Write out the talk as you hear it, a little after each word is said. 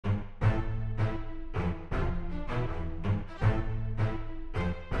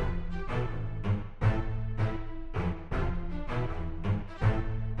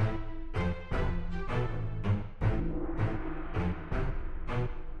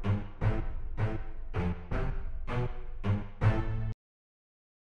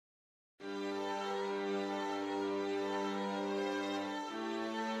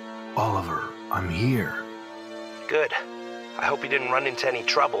Oliver, I'm here. Good. I hope you didn't run into any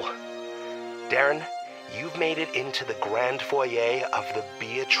trouble. Darren, you've made it into the grand foyer of the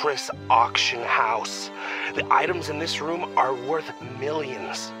Beatrice auction house. The items in this room are worth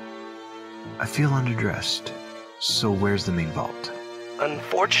millions. I feel underdressed. So where's the main vault?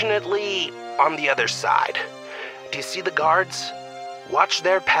 Unfortunately, on the other side. Do you see the guards? Watch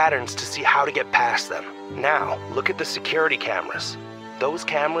their patterns to see how to get past them. Now, look at the security cameras. Those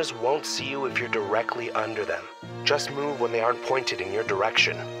cameras won't see you if you're directly under them. Just move when they aren't pointed in your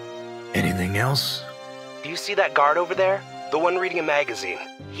direction. Anything else? Do you see that guard over there? The one reading a magazine.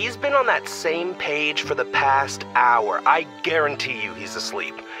 He's been on that same page for the past hour. I guarantee you he's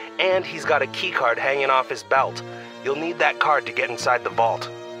asleep. And he's got a key card hanging off his belt. You'll need that card to get inside the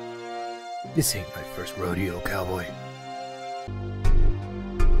vault. This ain't my first rodeo, cowboy.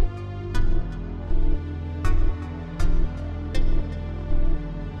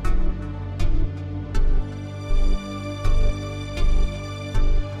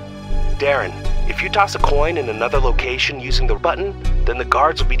 Darren, if you toss a coin in another location using the button, then the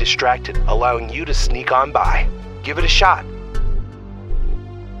guards will be distracted, allowing you to sneak on by. Give it a shot.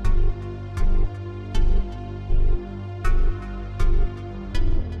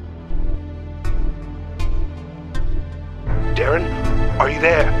 Darren, are you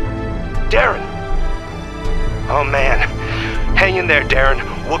there? Darren! Oh man, hang in there, Darren.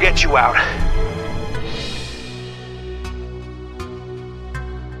 We'll get you out.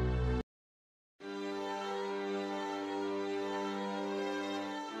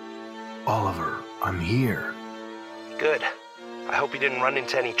 Oliver, I'm here. Good. I hope you didn't run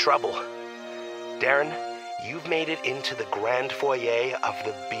into any trouble. Darren, you've made it into the grand foyer of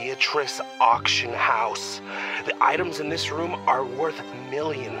the Beatrice auction house. The items in this room are worth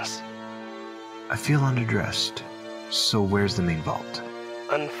millions. I feel underdressed. So where's the main vault?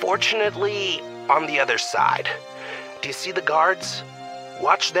 Unfortunately, on the other side. Do you see the guards?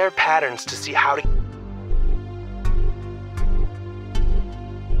 Watch their patterns to see how to...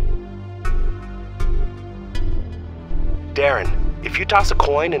 Darren, if you toss a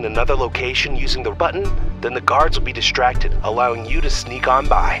coin in another location using the button, then the guards will be distracted, allowing you to sneak on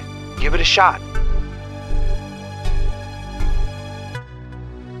by. Give it a shot.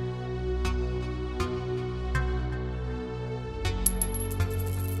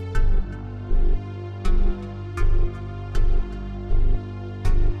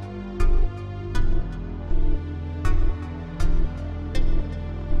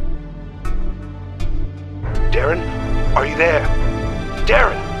 Darren, are you there?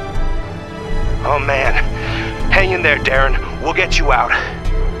 Darren! Oh man, hang in there, Darren. We'll get you out.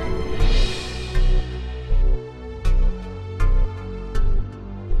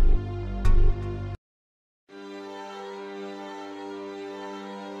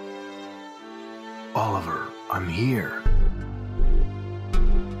 Oliver, I'm here.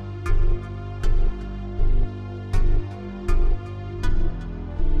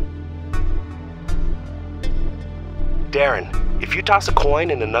 Darren, if you toss a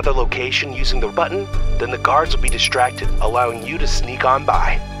coin in another location using the button, then the guards will be distracted, allowing you to sneak on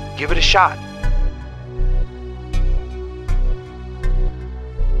by. Give it a shot.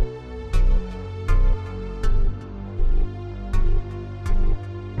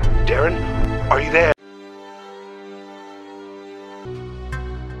 Darren, are you there?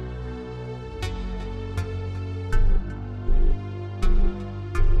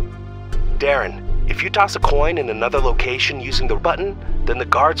 Darren, if you toss a coin in another location using the button, then the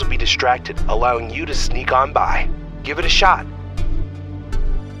guards will be distracted, allowing you to sneak on by. Give it a shot.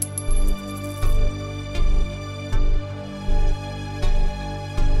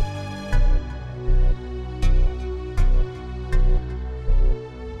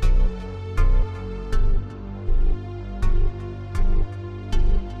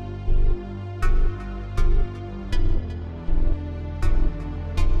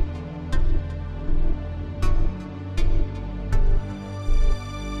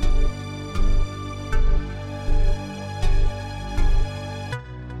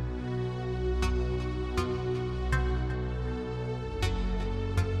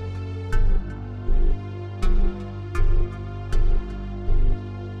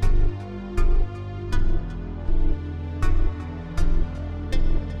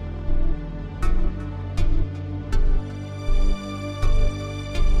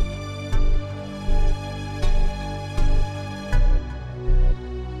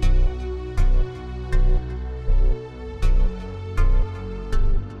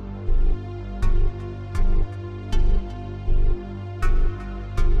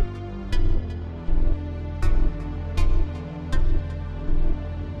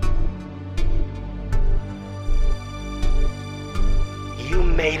 You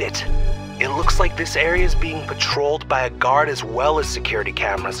made it. It looks like this area is being patrolled by a guard as well as security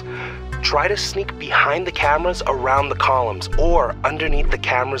cameras. Try to sneak behind the cameras around the columns or underneath the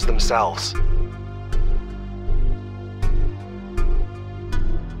cameras themselves.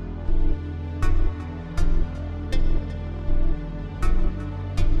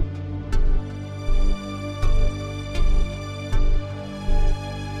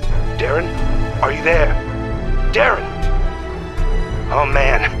 Darren, are you there? Darren! Oh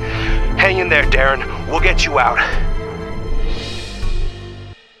man, hang in there, Darren. We'll get you out.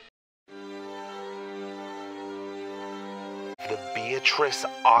 The Beatrice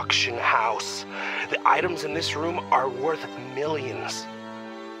Auction House. The items in this room are worth millions.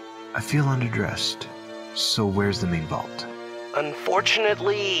 I feel underdressed, so where's the main vault?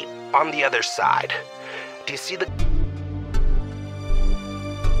 Unfortunately, on the other side. Do you see the...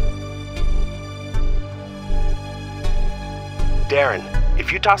 Darren,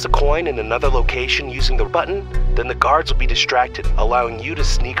 if you toss a coin in another location using the button, then the guards will be distracted, allowing you to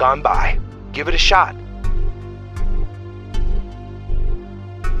sneak on by. Give it a shot.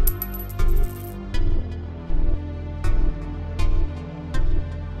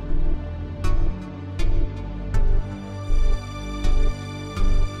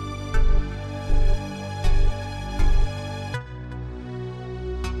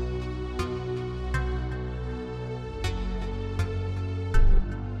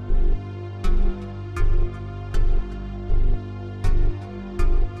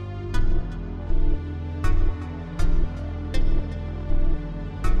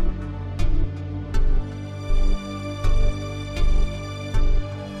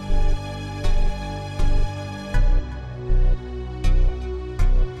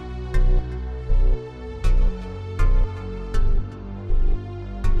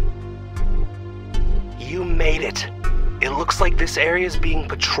 You made it. It looks like this area is being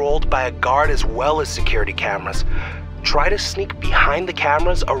patrolled by a guard as well as security cameras. Try to sneak behind the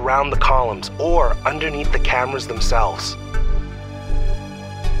cameras around the columns or underneath the cameras themselves.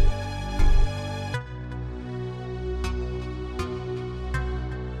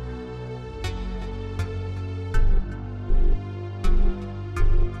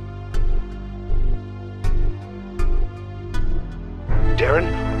 Darren,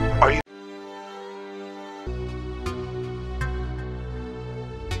 are you...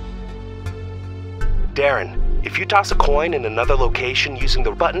 Darren, if you toss a coin in another location using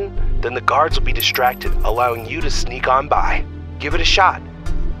the button, then the guards will be distracted, allowing you to sneak on by. Give it a shot.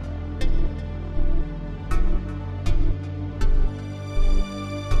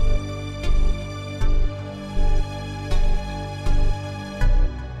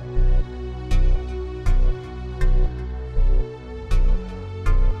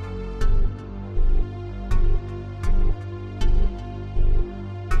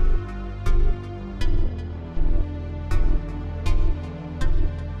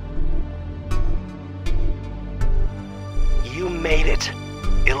 You made it.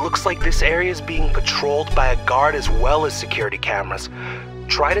 It looks like this area is being patrolled by a guard as well as security cameras.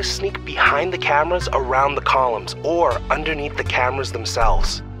 Try to sneak behind the cameras around the columns or underneath the cameras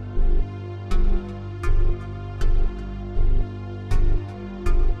themselves.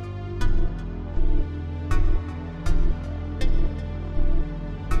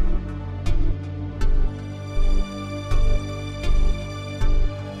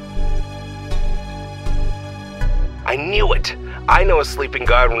 I knew it! I know a sleeping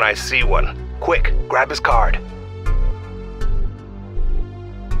guard when I see one. Quick, grab his card.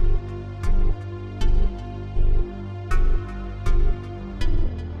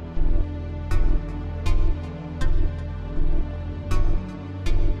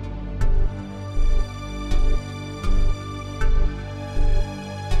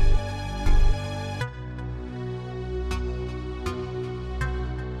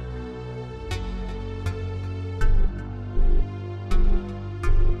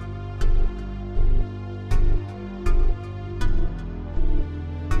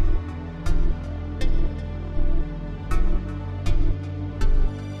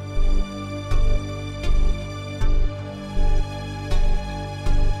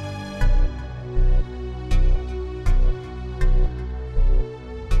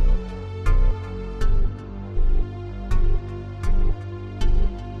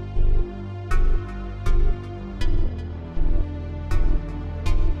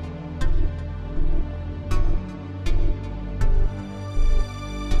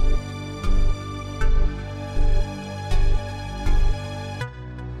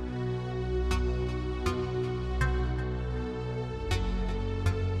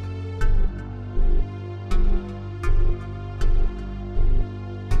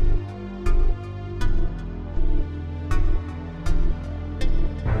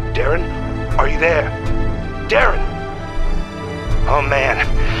 are you there? Darren! Oh man,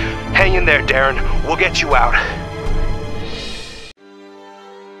 hang in there, Darren. We'll get you out.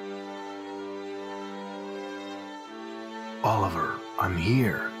 Oliver, I'm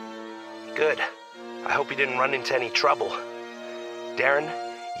here. Good. I hope you didn't run into any trouble. Darren,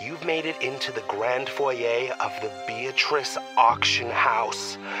 you've made it into the grand foyer of the Beatrice auction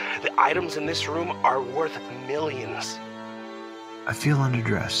house. The items in this room are worth millions. I feel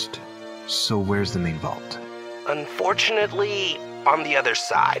underdressed, so where's the main vault? Unfortunately, on the other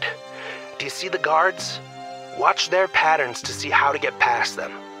side. Do you see the guards? Watch their patterns to see how to get past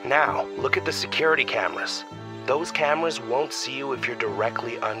them. Now, look at the security cameras. Those cameras won't see you if you're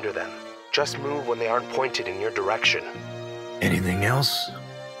directly under them. Just move when they aren't pointed in your direction. Anything else?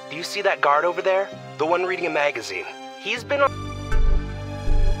 Do you see that guard over there? The one reading a magazine. He's been on...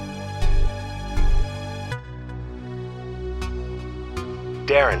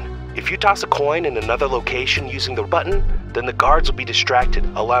 Darren, if you toss a coin in another location using the button, then the guards will be distracted,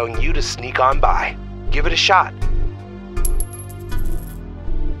 allowing you to sneak on by. Give it a shot.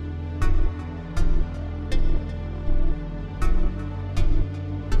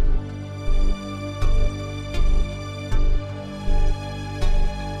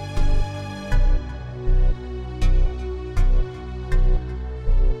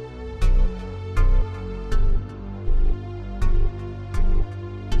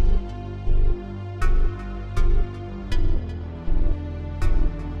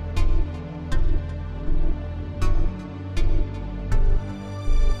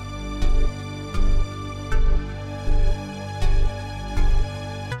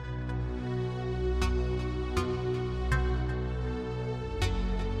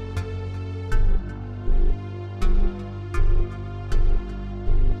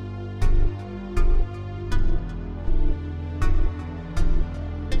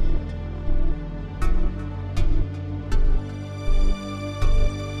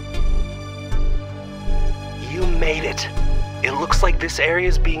 Made it. It looks like this area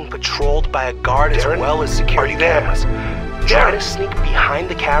is being patrolled by a guard as well as security cameras. Try to sneak behind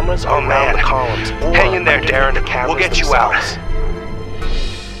the cameras or around the columns. Hang in there, Darren. We'll get you out.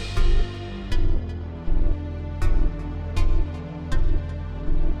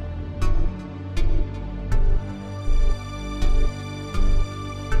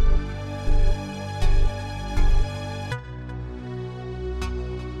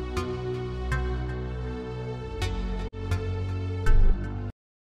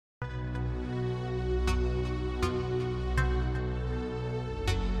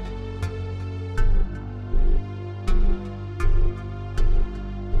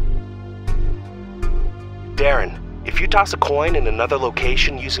 Darren, if you toss a coin in another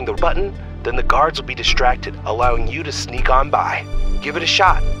location using the button, then the guards will be distracted, allowing you to sneak on by. Give it a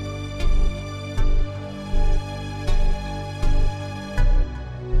shot.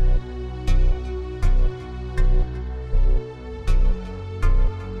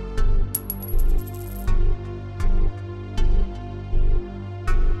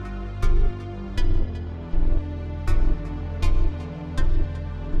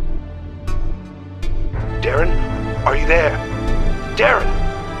 Darren, are you there? Darren!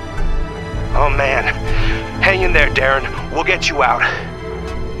 Oh man, hang in there, Darren. We'll get you out.